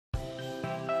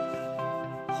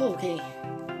Okay,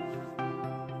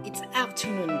 it's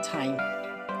afternoon time.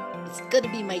 It's gonna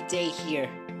be my day here.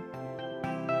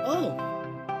 Oh,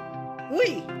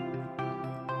 wait.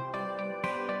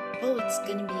 Oh, it's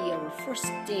gonna be our first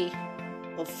day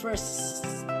of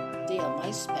my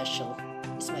special.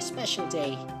 It's my special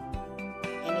day,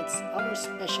 and it's our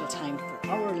special time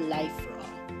for our life for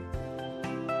all.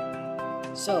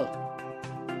 So,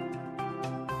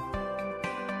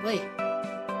 wait,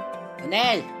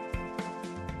 Onel,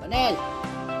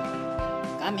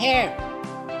 come here.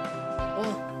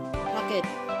 Oh, bakit?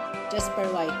 Jhasfer,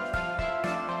 why?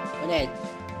 Onel.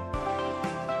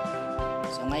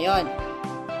 So ngayon,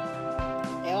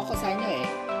 ewan ko sa inyo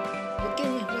What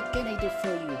can I do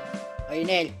for you?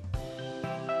 Onel,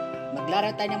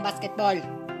 maglaro tayo ng basketball.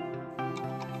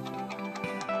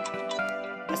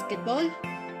 Basketball?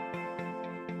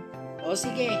 O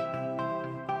sige.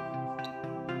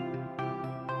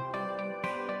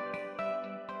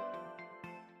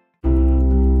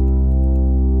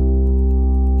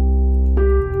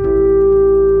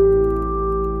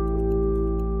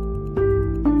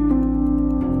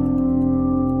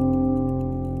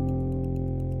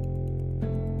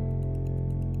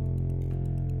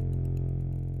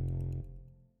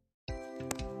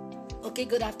 Okay,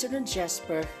 good afternoon,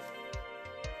 Jhasfer.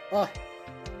 Oh,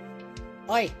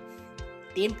 oi,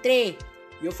 Team 3,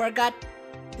 you forgot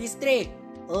these 3.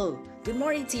 Oh, good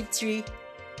morning, Team 3.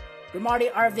 Good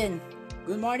morning, Arvin.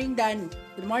 Good morning, Dan.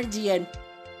 Good morning, Gian.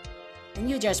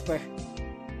 And you, Jhasfer.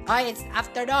 It's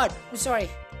afternoon. I'm sorry.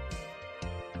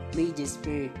 Wait,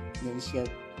 Jhasfer.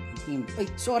 Shout him.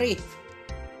 Wait, sorry.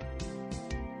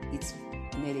 It's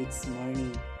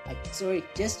morning. Sorry,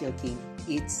 just joking.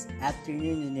 It's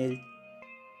afternoon, Onel.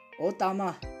 Oh,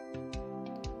 tama.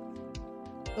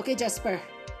 Okay, Jhasfer.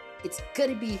 It's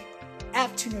gonna be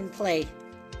afternoon play.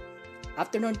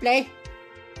 Afternoon play?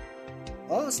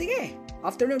 Oh, sige.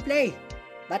 Afternoon play.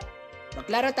 But,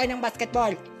 maglaro tayo ng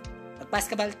basketball.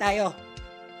 Mag-basketball tayo.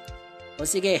 Oh,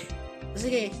 sige.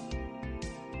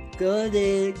 Go,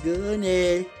 Onel. Go,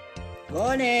 Onel.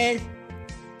 Onel.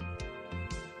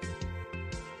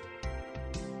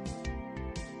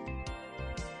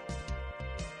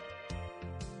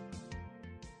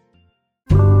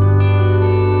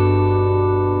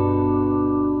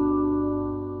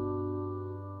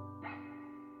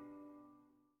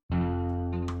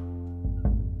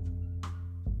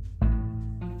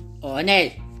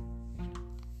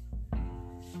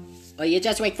 Oh, you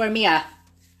just wait for me,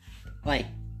 Hoy.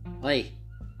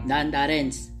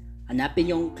 Dandarens.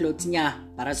 Hanapin yung clothes niya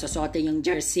para susuotin yung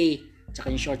jersey tsaka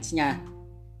yung shorts niya.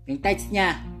 Yung tights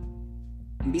niya.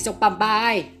 Hindi sok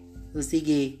pambahay. O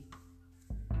sige.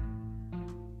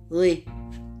 Uy.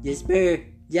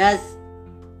 Jhasfer.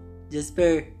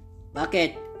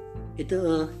 Bakit?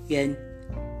 Ito yan.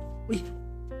 Uy.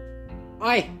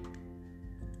 Oy.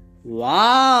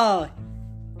 Wow!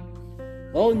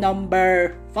 Oh,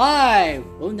 number 5.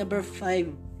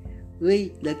 Uy,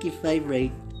 lucky 5,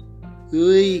 right?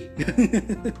 Uy!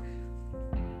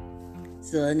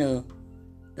 So,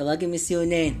 tawagin mo si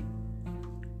Onel.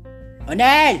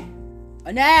 Onel!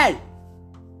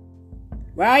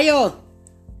 Where are you?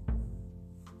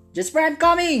 Jhasfer, I'm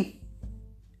coming!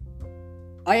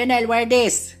 Oh, Onel, wear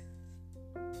this.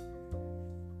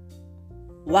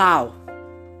 Wow!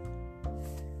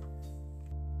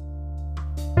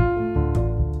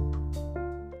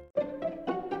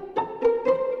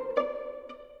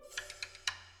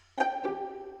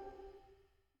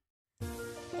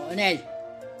 Onel,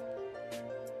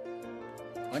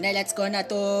 let's go na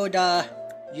to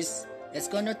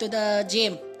the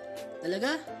gym.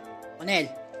 Talaga? Onel,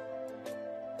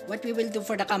 what we will do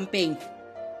for the camping?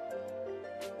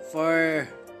 Before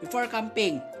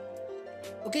camping.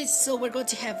 Okay, so we're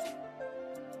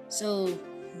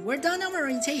done our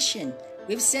orientation.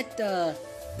 We've set the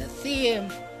theme,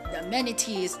 the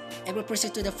amenities, and we'll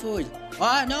proceed to the food.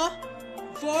 No?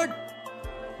 Food?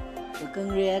 Huwag kang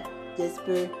react,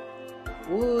 Jhasfer.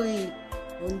 Uy,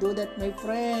 don't do that, my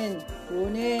friend.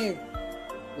 Onel.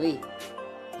 Wait.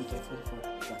 Be careful for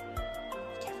what? Be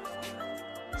careful for what?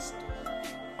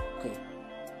 Okay.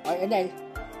 Alright, Onel.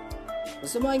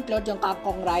 Gusto mo include yung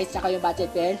kangkong rice tsaka yung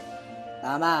budget bill?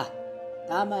 Tama,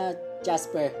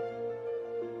 Jhasfer.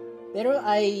 Pero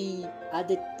I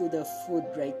added to the food,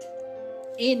 right?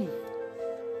 In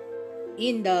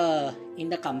the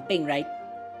camping, right?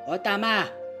 O, tama.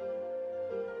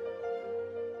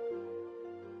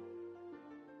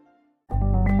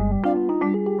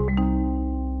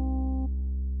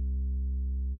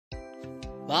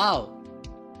 Wow!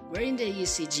 We're in the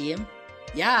UC gym?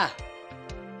 Yeah!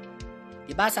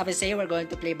 Diba sabi sa'yo we're going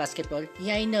to play basketball?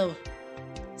 Yeah, I know.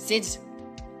 Since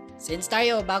Since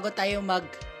bago tayo mag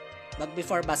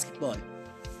before basketball.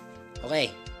 Okay.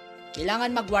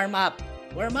 Kailangan mag-warm up.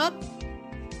 Warm up?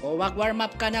 O mag-warm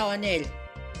up ka na, Onel.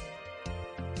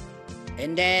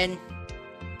 And then,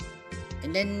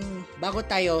 bago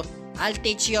tayo, I'll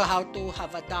teach you how to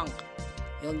have a dunk.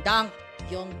 Yung dunk,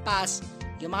 yung pass,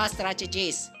 yung mga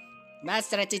strategies. Mga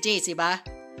strategies, diba?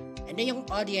 And then yung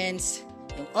audience,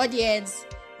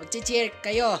 mag-cheer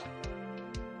kayo.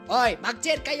 Oy,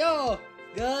 mag-cheer kayo!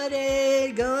 Go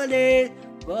Onel! Go Onel!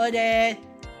 Go Onel!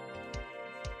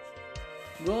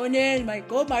 Go Onel,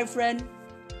 my friend.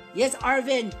 Yes,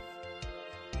 Arvin.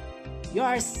 You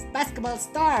are a basketball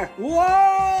star.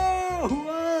 Whoa!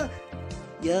 Whoa!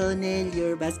 Yo, Onel,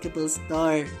 you're a basketball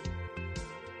star.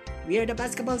 We are the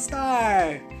basketball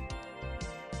star.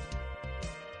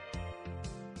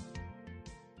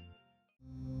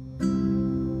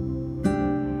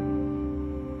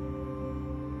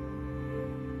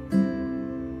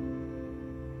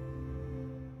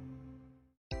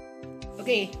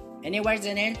 Okay, any words,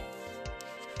 Onel?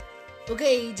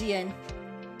 Okay, Gian,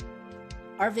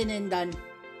 Arvin and Dan,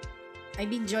 I've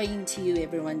been joining to you,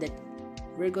 everyone, that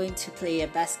we're going to play a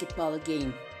basketball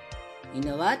game. You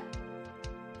know what?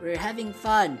 We're having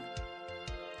fun.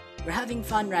 We're having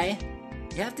fun, right?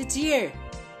 You have to cheer.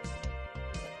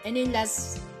 Any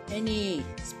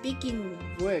speaking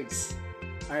words,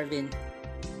 Arvin?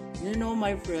 You know,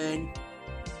 my friend,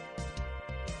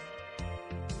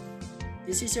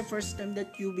 this is the first time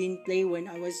that you've been playing when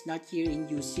I was not here in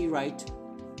UC, right?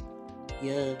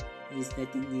 Yeah, he's not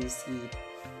in UC.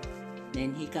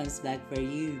 Then he comes back for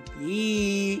you.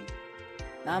 Yee!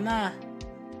 Tama.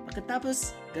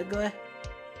 Pagkatapos, gagawa.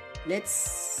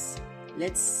 Let's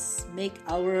make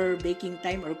our baking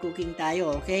time or cooking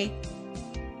tayo, okay?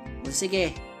 O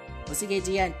sige,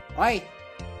 Gian. Oy!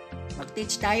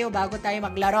 Mag-teach tayo bago tayo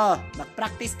maglaro.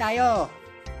 Mag-practice tayo.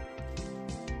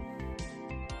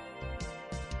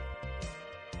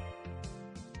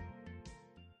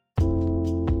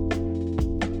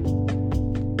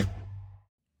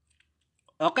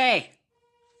 Okay.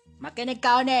 Makinig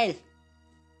ka, Onel.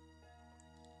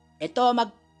 Ito,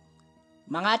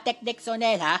 mga techniques,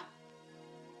 Onel, ha?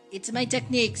 It's my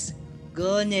techniques.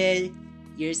 Go, Onel.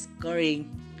 You're scoring,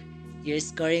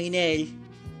 Onel.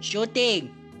 Shooting.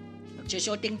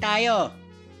 Magsushooting tayo.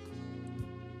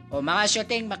 O, mga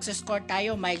shooting, magsuscore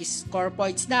tayo. May score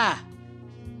points na.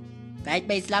 Kahit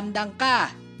may slam dunk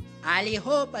ka, alley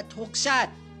hoop at hook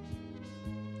shot.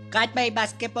 Kahit may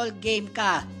basketball game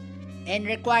ka, and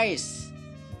requires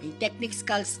yung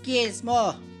technical skills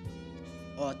mo.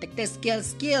 O, technical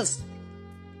skills.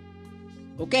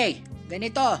 Okay,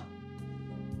 ganito.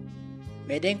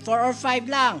 Pwedeng 4 or 5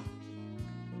 lang.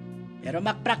 Pero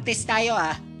mag-practice tayo,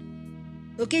 ha.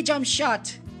 Okay, jump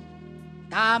shot.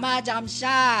 Tama, jump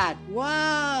shot.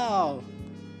 Wow!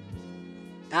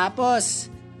 Tapos,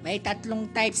 may 3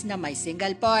 types na may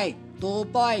single point, 2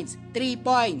 points, 3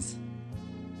 points.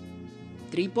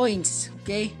 3 points,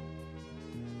 okay?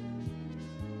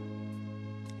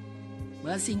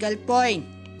 Mga single point.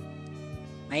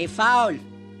 May foul.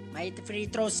 May free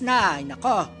throws na. Ay,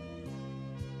 nako.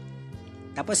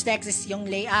 Tapos next is yung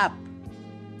layup.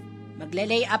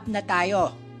 Magle-layup na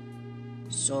tayo.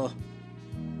 So,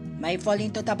 may fall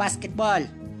into the basketball.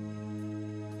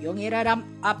 Yung iraram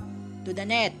up to the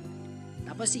net.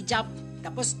 Tapos i-jump.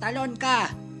 Tapos talon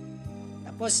ka.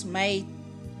 Tapos may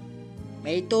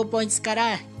 2 points ka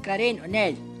rin,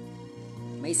 Onel.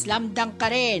 May slam dunk ka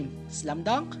rin. Slam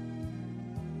dunk?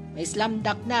 May slam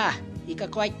dunk na.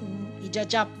 Ika-quite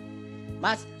i-jump.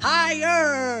 Mas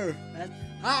higher! Mas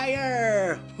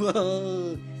higher!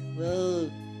 Whoa! Whoa!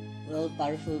 Well,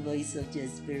 powerful voice of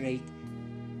Jhasfer, right?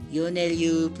 Onel,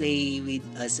 you play with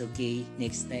us, okay?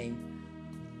 Next time.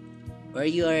 Or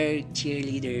you are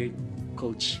cheerleader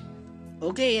coach.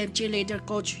 Okay, I'm cheerleader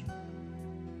coach.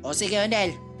 O sige,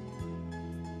 Onel.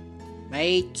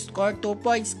 May score 2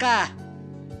 points ka.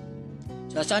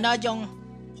 Susunod yung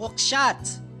hook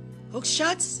shots. Hook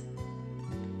shots?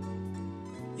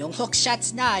 Yung hook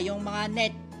shots na, yung mga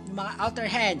net, yung mga outer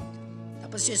hand.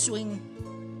 Tapos swing.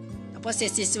 Tapos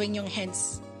swing yung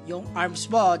hands, yung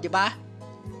arms mo, di ba?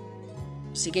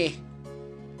 Sige.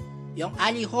 Yung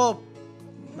alley hoop.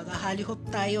 Mag-alley hoop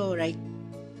tayo, right?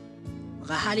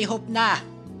 Mag-alley hoop na.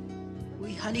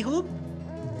 Uy, alley hoop?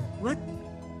 What?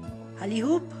 Alley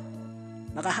hoop?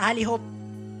 Mag-alley hoop.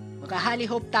 Mag-alley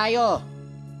hoop tayo.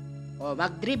 O,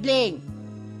 mag-dribbling.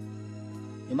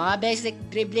 Yung mga basic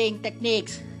dribbling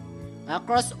techniques. Mga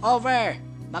crossover.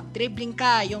 Mag-dribbling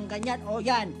ka. Yung ganyan. O,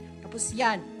 yan. Tapos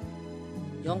yan.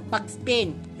 Yung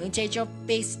pag-spin. Yung change of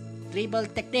pace dribble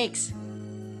techniques.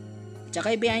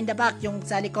 Tsaka yung behind the back. Yung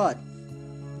sa likod.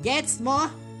 Gets mo?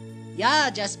 Yeah,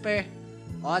 Jhasfer.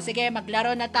 O sige,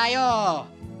 maglaro na tayo.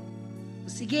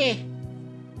 Sige.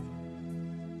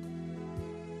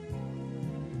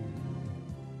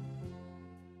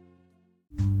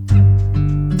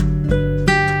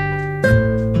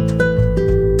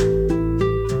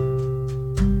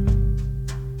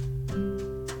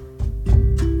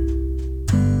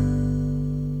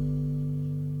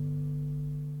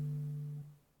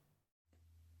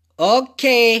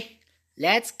 Okay,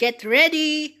 let's get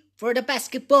ready for the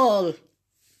basketball.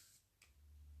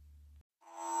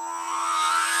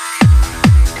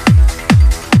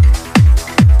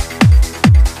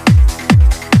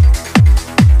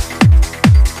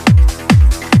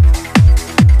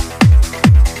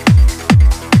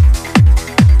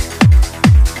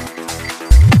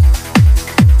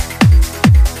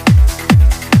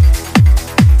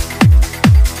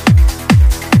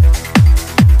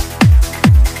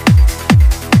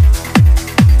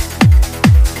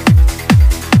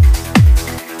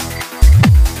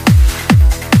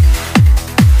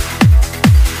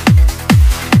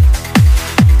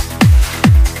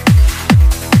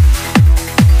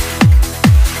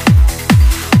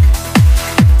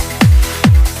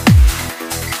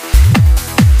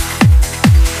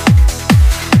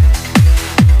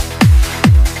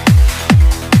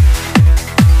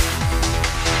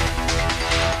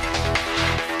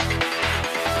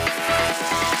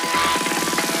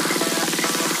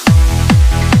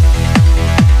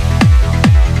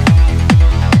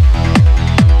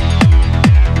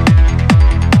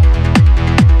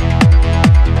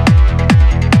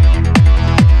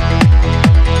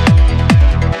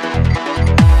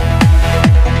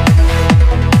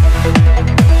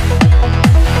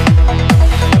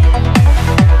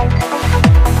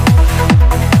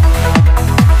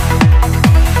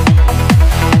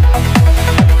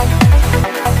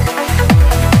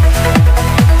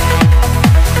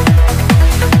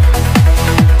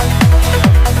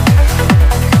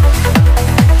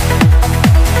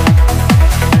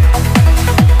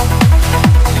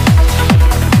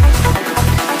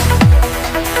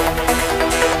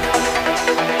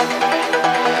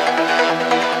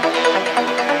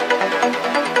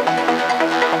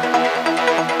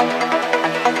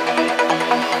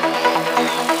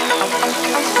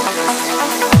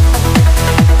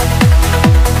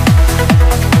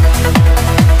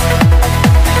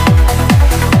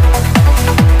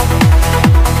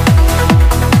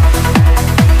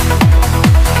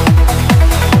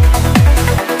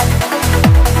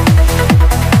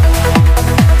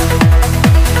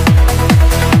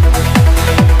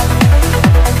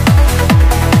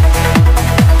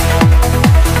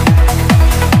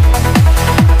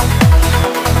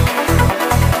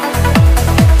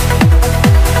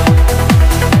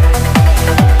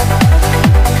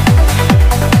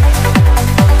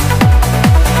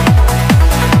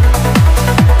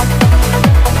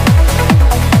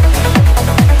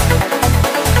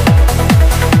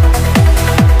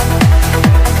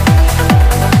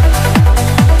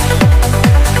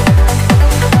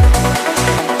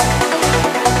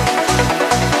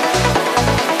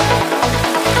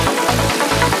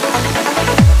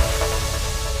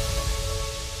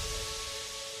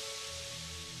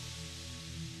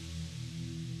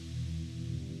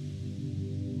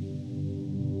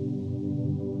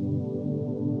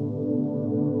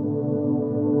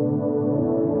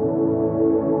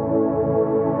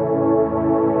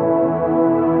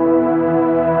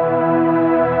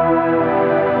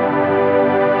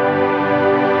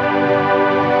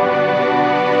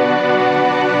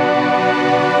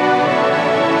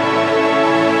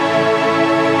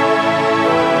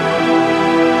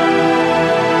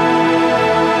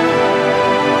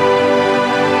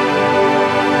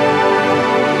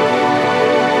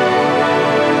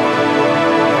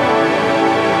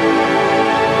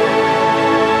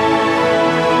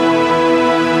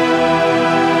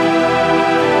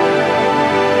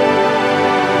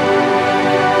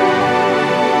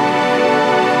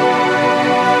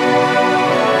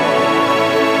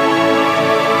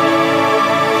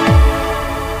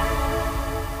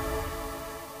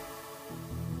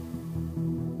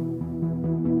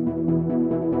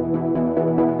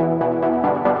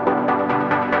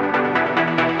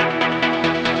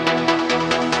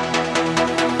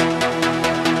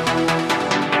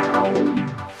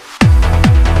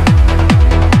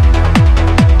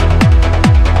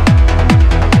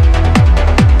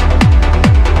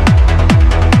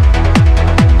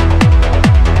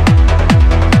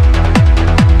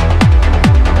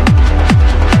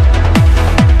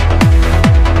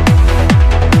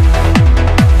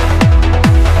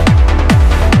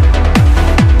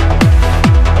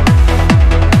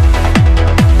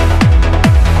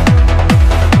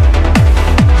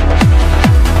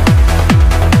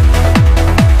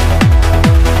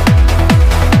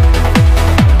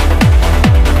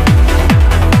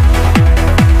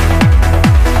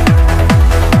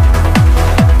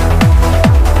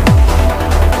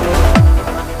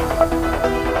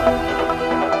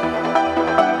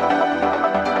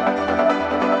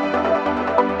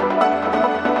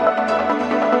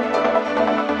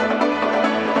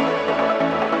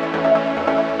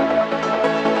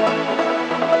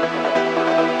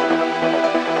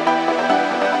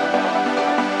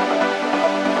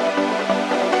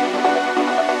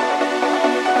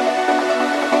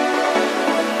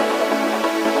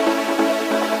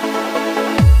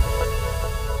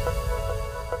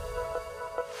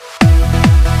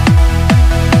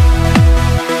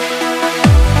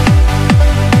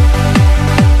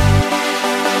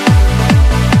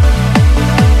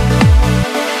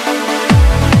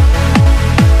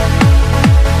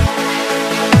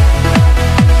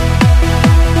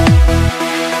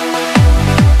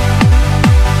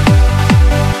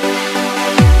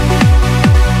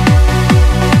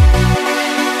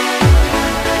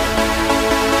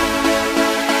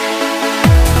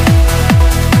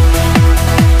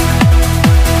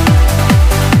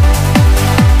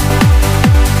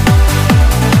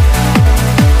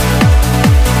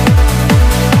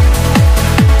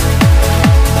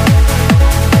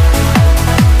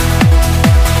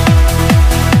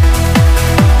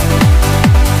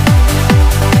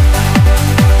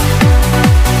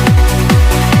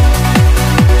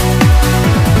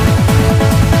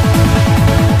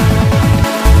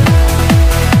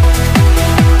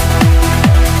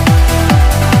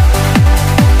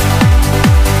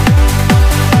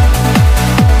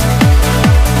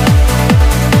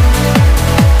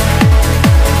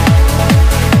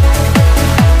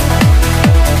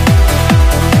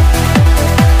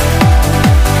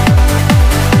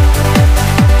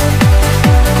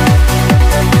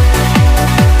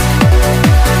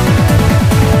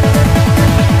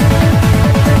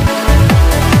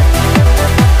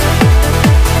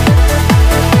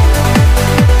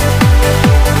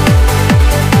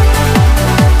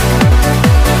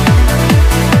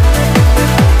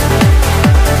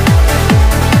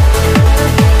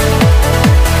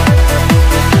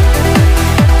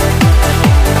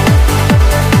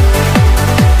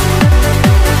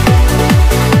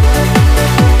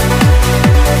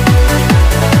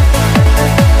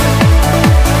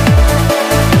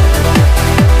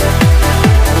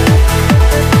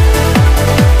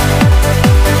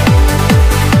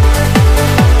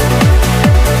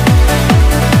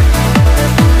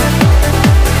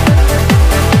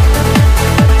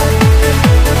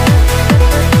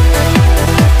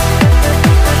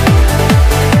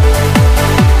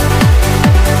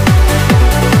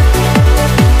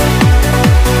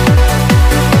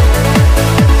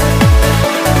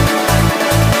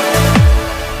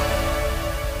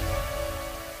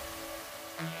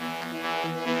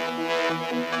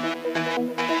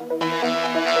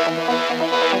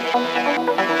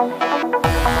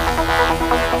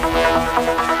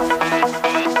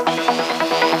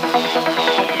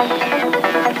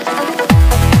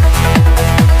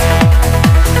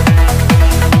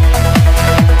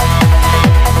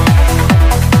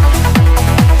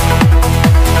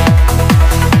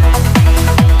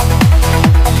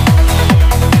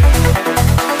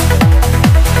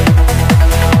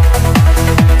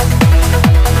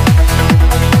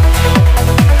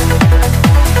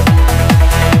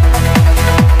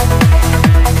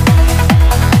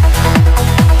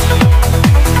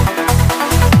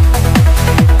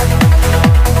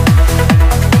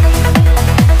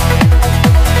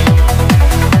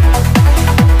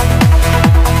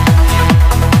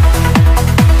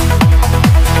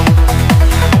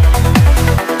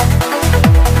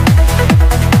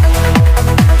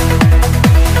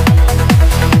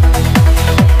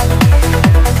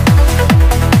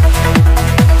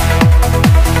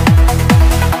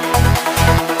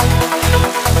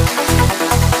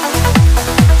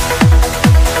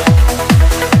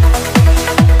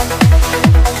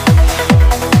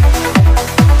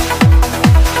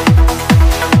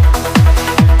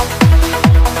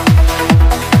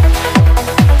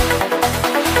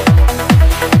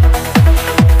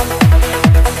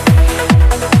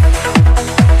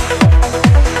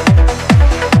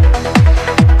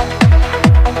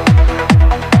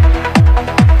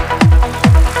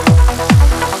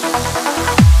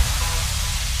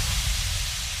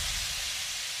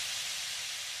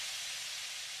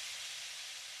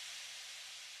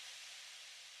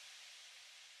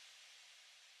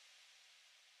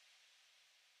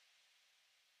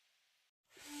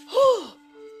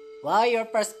 Wow, you're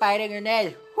perspiring,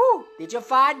 Onel. Whew! Did you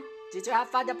fun? Did you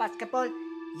have fun the basketball?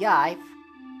 Yeah,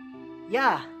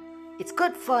 it's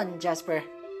good fun, Jhasfer.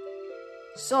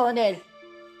 So, Onel,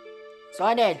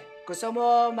 gusto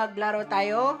mo maglaro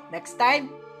tayo next time?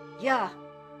 Yeah.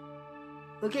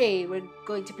 Okay, we're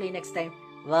going to play next time.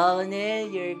 Wow,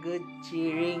 Onel, you're good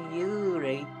cheering you,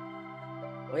 right?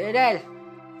 O, Onel,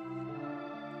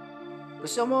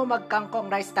 gusto mo mag-kangkong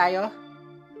rice tayo?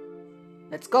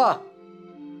 Let's go!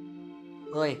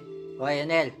 Hoy,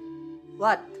 Onel.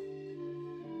 What?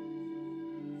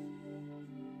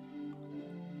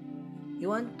 You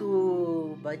want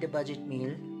to buy the budget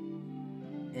meal?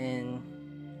 And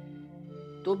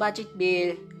 2 budget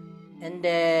meal and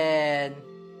then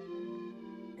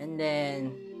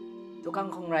 2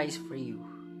 kangkong rice for you.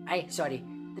 3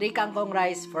 kangkong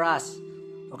rice for us.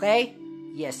 Okay?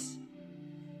 Yes.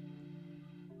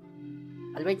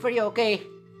 I'll wait for you, okay?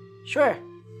 Sure.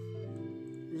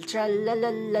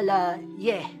 Tra-la-la-la-la.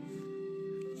 Yeah.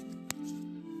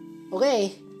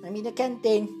 Okay, I'm in the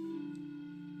canteen.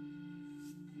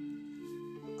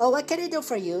 Oh, what can I do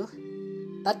for you?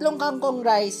 3 kangkong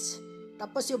rice.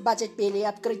 Tapos yung budget pili,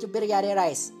 upgrade yung biryani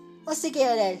rice. O sige,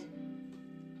 Onel.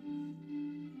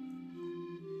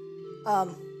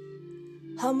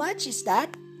 How much is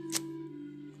that?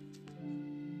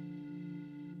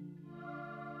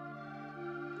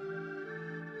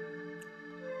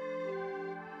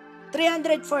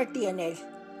 $340, Onel.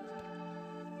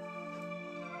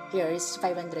 Here is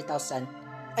 500,000.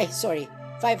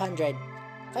 500.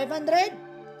 500?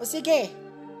 O sige.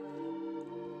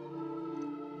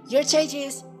 Your change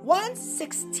is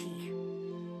 160.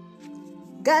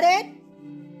 Got it?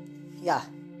 Yeah.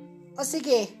 O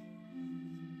sige.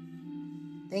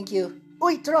 Thank you.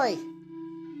 Uy, Troy!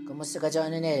 Kumusta ka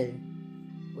dyan, Onel?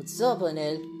 What's up,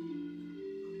 Onel?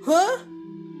 Huh?